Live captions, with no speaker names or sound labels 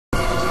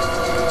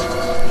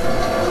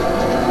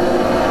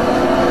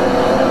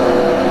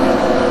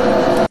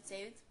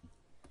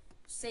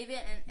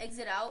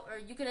out, or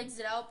you could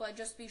exit out, but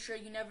just be sure,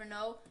 you never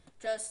know.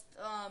 Just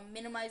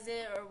minimize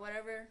it or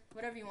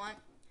whatever you want,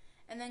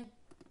 and then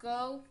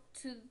go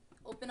to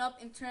open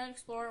up Internet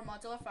Explorer or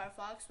Mozilla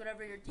Firefox,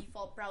 whatever your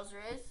default browser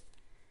is,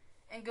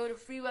 and go to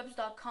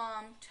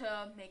freewebs.com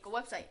to make a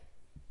website.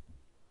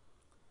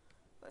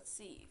 Let's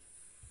see,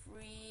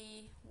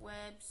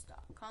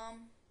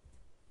 freewebs.com.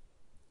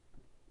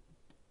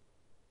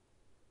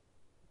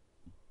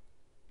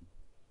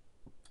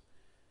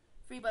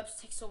 Freewebs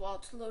takes a while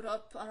to load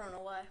up. I don't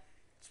know why.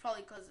 It's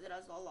probably because it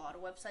has a lot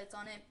of websites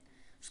on it.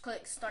 Just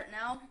click Start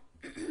Now.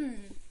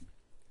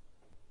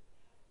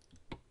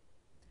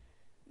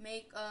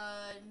 Make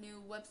a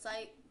new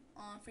website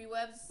on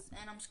Freewebs,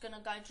 and I'm just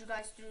gonna guide you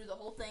guys through the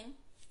whole thing.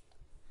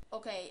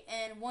 Okay,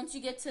 and once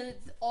you get to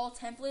all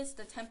templates,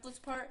 the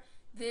templates part,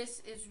 this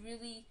is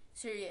really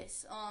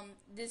serious.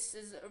 This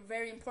is a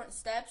very important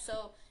step,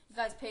 so you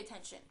guys pay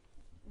attention.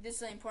 This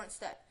is an important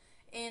step.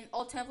 In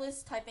all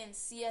templates, type in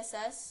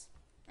CSS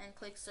and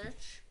click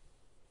search,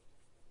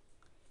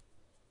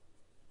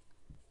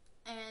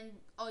 and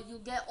you'll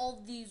get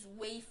all these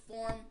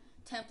waveform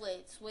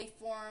templates,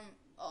 waveform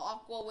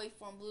aqua,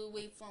 waveform blue,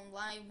 waveform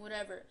lime,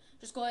 whatever.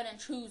 Just go ahead and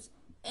choose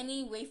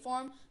any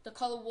waveform. The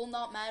color will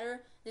not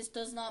matter. This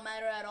does not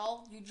matter at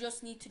all. You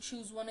just need to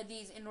choose one of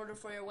these in order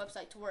for your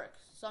website to work.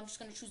 So I'm just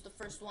going to choose the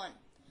first one.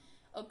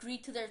 Agree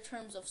to their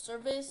terms of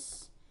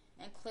service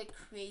and click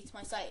create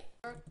my site.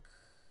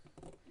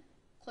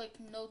 Click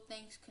no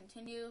thanks,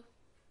 continue.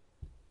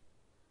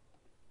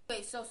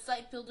 Okay, so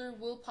site builder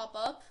will pop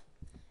up,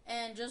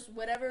 and just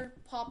whatever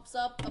pops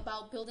up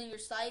about building your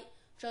site,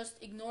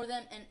 just ignore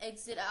them and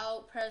exit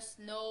out. Press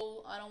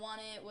no, I don't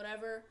want it,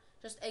 whatever.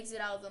 Just exit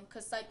out of them,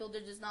 because site builder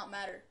does not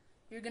matter.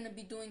 You're going to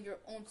be doing your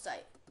own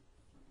site.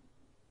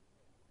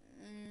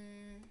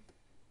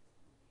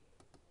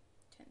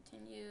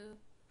 Continue.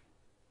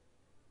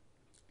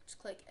 Just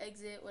click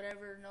exit,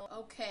 whatever, no.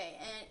 Okay,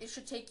 and it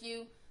should take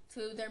you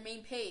to their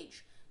main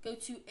page. Go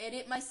to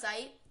edit my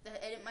site, the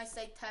edit my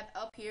site tab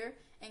up here,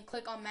 and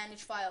click on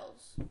manage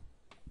files.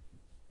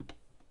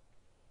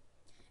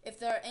 If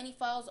there are any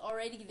files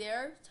already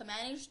there to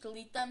manage,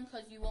 delete them,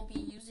 because you won't be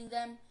using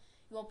them.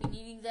 You won't be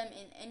needing them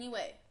in any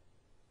way.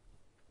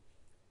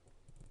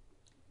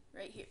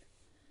 Right here.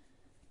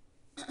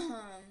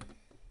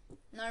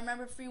 Now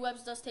remember,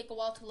 Freewebs does take a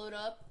while to load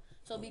up,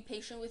 so be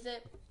patient with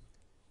it.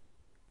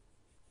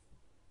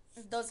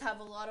 It does have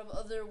a lot of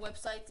other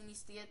websites it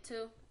needs to get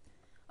to.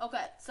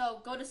 Okay,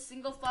 so go to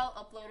single file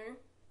uploader,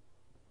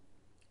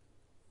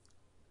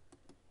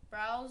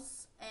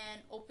 browse,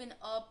 and open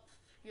up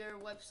your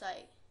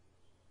website.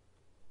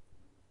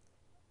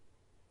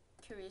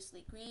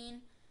 Curiously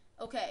green.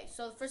 Okay,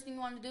 so the first thing you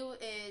want to do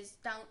is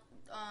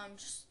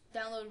just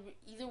download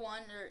either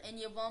one or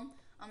any of them.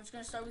 I'm just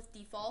going to start with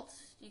default.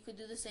 You could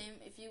do the same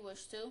if you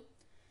wish to,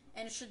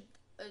 and it should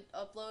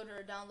upload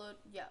or download.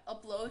 Yeah,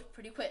 upload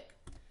pretty quick.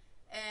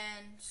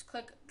 And just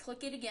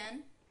click it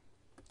again.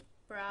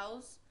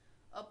 Browse,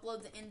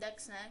 upload the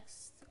index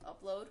next,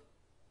 upload.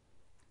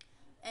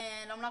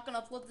 And I'm not going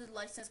to upload the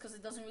license because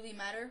it doesn't really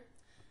matter.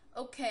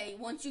 Okay,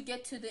 once you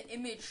get to the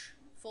image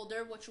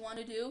folder, what you want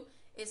to do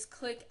is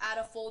click add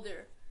a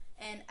folder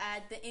and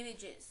add the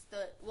images,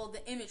 the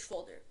image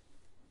folder.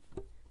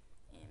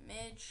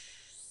 Image,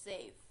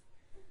 save.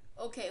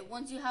 Okay,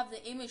 once you have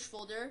the image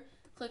folder,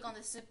 click on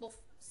the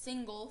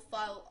single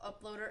file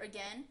uploader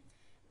again.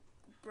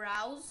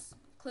 Browse,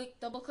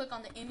 double click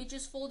on the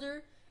images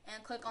folder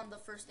and click on the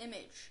first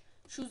image.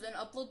 Choose an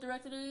upload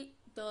directory,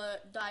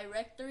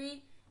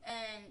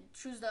 and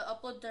choose the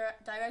upload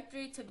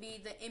directory to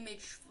be the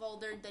image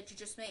folder that you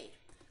just made.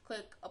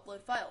 Click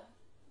upload file.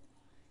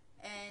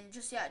 And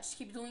just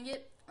keep doing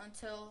it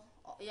until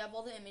you have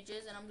all the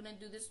images, and I'm gonna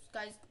do this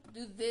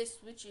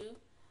with you,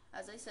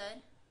 as I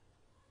said.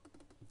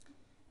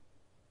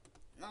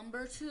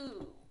 Number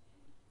 2.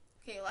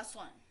 Okay, last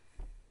one.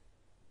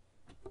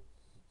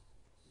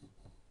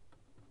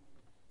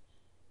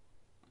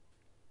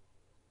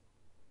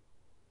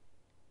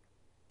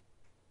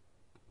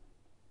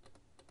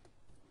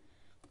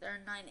 There are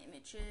 9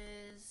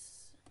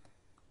 images.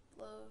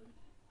 Load.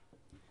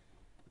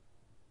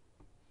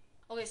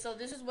 Okay, so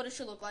this is what it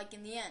should look like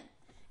in the end.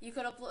 You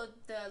could upload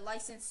the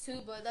license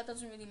too, but that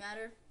doesn't really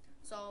matter,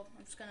 so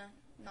I'm just gonna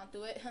not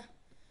do it.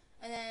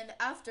 And then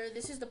after,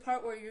 this is the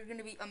part where you're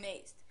gonna be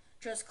amazed.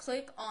 Just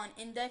click on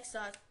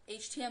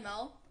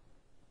index.html,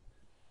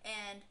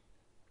 and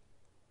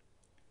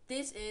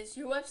this is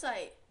your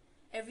website.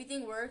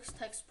 Everything works.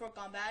 Text support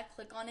gone back.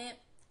 Click on it.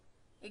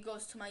 It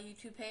goes to my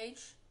YouTube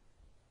page.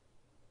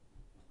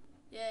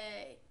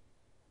 Yay.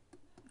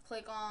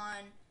 Click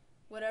on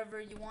whatever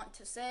you want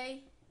to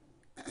say.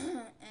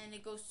 And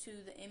it goes to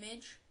the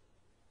image.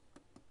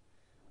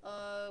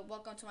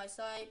 Welcome to my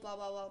site, blah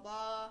blah blah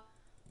blah.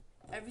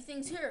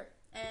 Everything's here,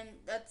 and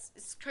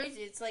it's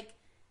crazy. It's like,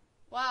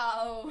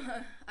 wow,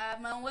 I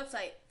have my own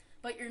website.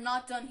 But you're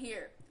not done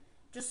here.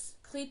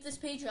 Just clean this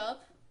page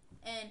up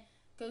and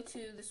go to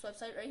this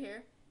website right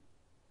here,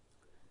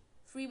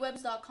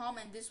 freewebs.com,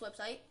 and this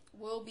website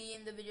will be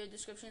in the video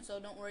description, so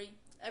don't worry.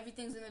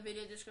 Everything's in the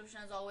video description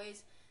as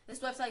always. This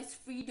website is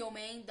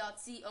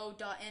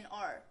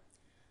freedomain.co.nr.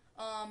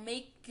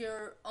 Make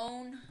your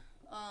own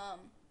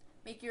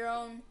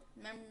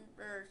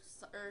member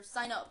or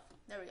sign up.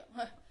 There we go.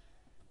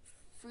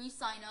 Free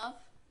sign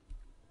up.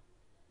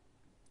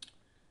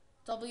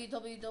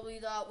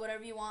 www.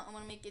 Whatever you want. I'm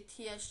gonna make it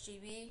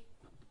tsgb.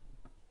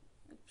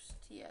 Oops,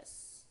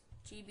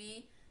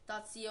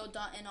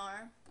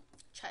 tsgb.co.nr.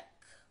 Check.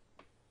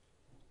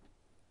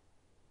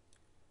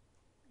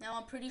 Now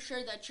I'm pretty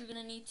sure that you're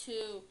gonna need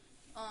to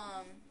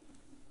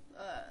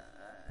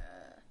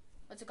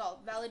what's it called?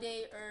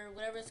 Validate or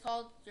whatever it's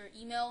called, your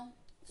email,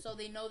 so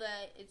they know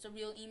that it's a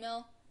real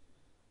email.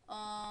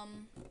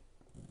 And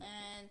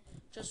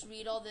just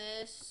read all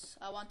this.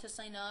 I want to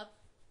sign up.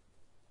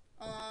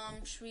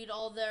 Just read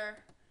all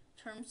their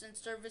terms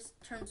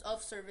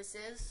of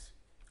services.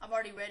 I've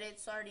already read it,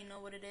 so I already know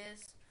what it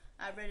is.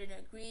 I've read it and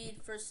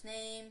agreed. First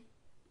name.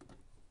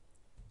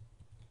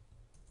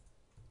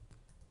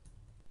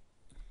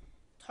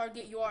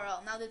 Target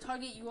URL. Now the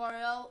target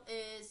URL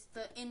is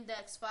the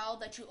index file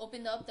that you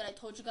opened up that I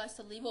told you guys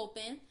to leave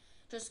open.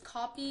 Just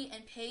copy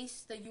and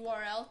paste the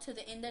URL to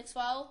the index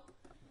file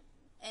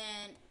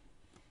and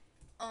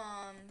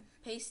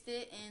paste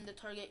it in the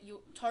target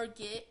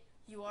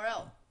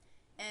URL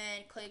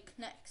and click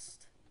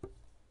next.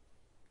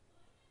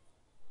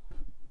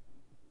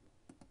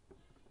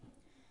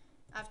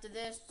 After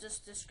this,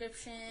 just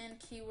description,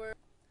 keyword,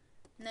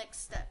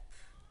 next step.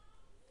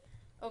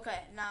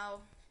 Okay,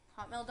 now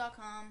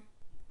hotmail.com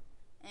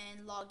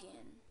and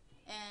login,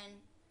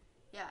 and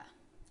yeah,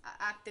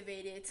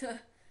 activate it or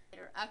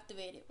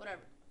activate it,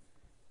 whatever.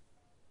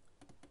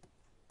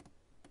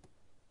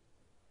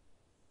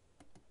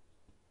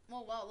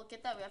 Oh wow, look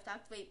at that, we have to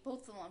activate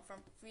both of them,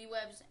 from free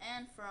webs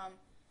and from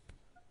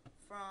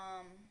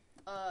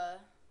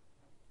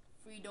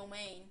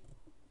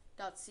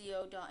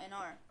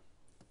freedomain.co.nr.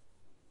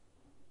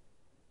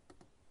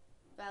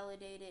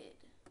 Validated.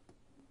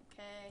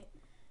 Okay,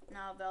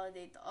 now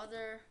validate the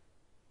other.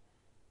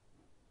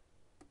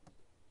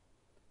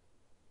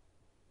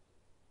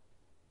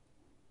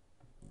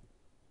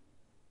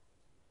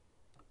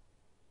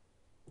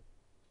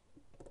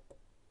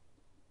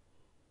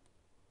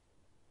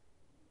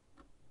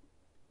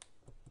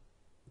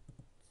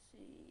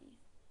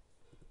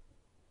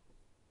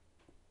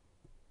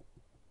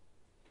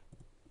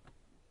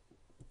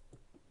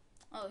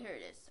 Oh, here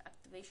it is,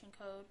 activation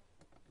code.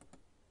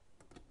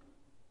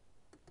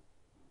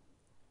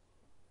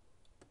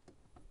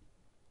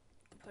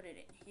 Put it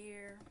in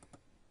here.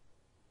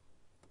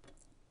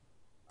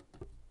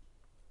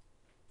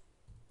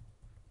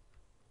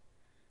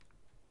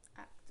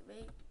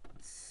 Activate.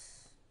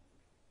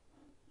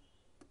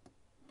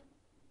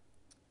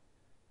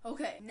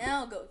 Okay,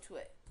 now go to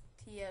it.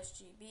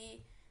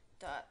 tsgb.co.nr.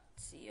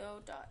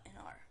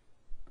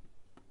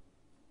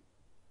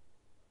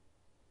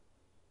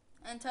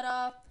 And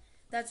ta-da!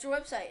 That's your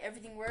website.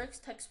 Everything works.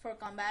 Tech support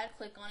gone bad.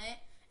 Click on it,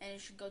 and it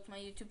should go to my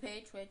YouTube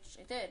page, which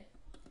it did.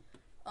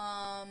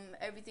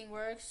 Everything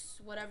works.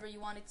 Whatever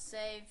you want it to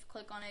say,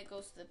 click on it,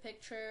 goes to the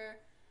picture.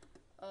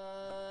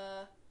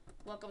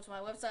 Welcome to my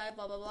website.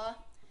 Blah blah blah.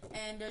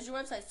 And there's your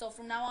website. So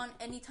from now on,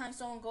 anytime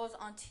someone goes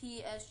on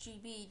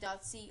tsgb.co.nr,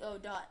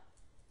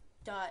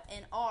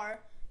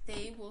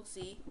 they will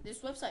see this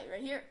website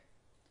right here.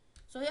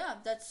 So yeah,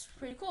 that's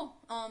pretty cool.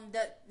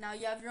 That now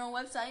you have your own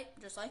website,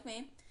 just like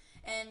me.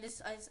 And this,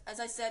 as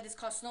I said, this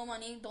costs no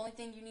money. The only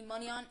thing you need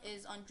money on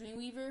is on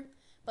Dreamweaver.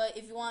 But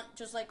if you want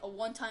just like a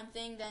one-time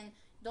thing, then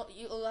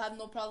you'll have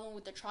no problem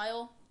with the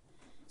trial.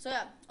 So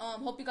yeah,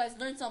 hope you guys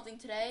learned something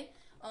today.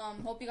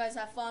 Hope you guys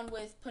have fun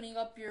with putting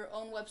up your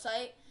own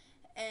website.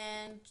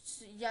 And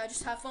yeah,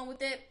 just have fun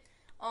with it.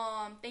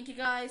 Thank you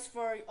guys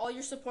for all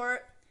your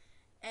support.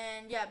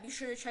 And yeah, be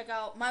sure to check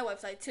out my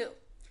website too.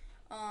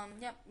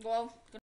 Yeah, well.